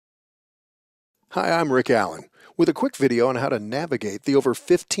Hi, I'm Rick Allen with a quick video on how to navigate the over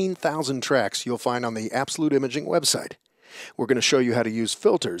 15,000 tracks you'll find on the Absolute Imaging website. We're going to show you how to use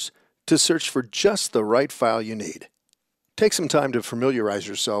filters to search for just the right file you need. Take some time to familiarize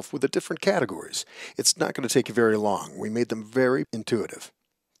yourself with the different categories. It's not going to take you very long. We made them very intuitive.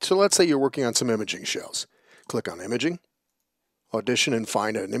 So let's say you're working on some imaging shells. Click on Imaging, audition, and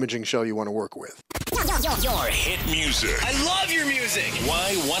find an imaging shell you want to work with. Your hit music. I love your music.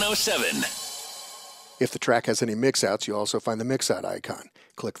 Y107. If the track has any mix-outs, you'll also find the mix-out icon.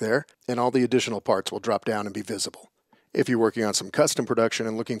 Click there, and all the additional parts will drop down and be visible. If you're working on some custom production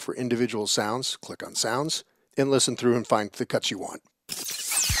and looking for individual sounds, click on Sounds, and listen through and find the cuts you want.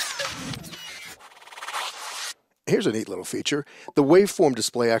 Here's a neat little feature. The waveform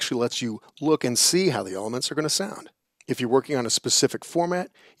display actually lets you look and see how the elements are going to sound. If you're working on a specific format,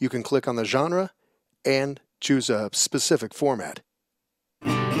 you can click on the genre and choose a specific format.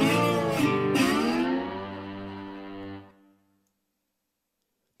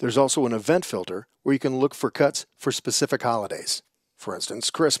 There's also an event filter where you can look for cuts for specific holidays, for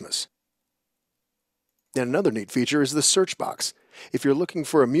instance, Christmas. And another neat feature is the search box. If you're looking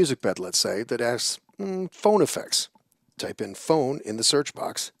for a music bed, let's say, that asks phone effects, type in phone in the search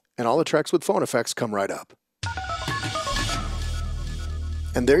box, and all the tracks with phone effects come right up.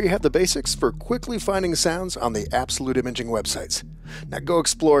 And there you have the basics for quickly finding sounds on the Absolute Imaging websites. Now go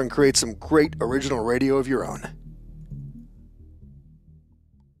explore and create some great original radio of your own.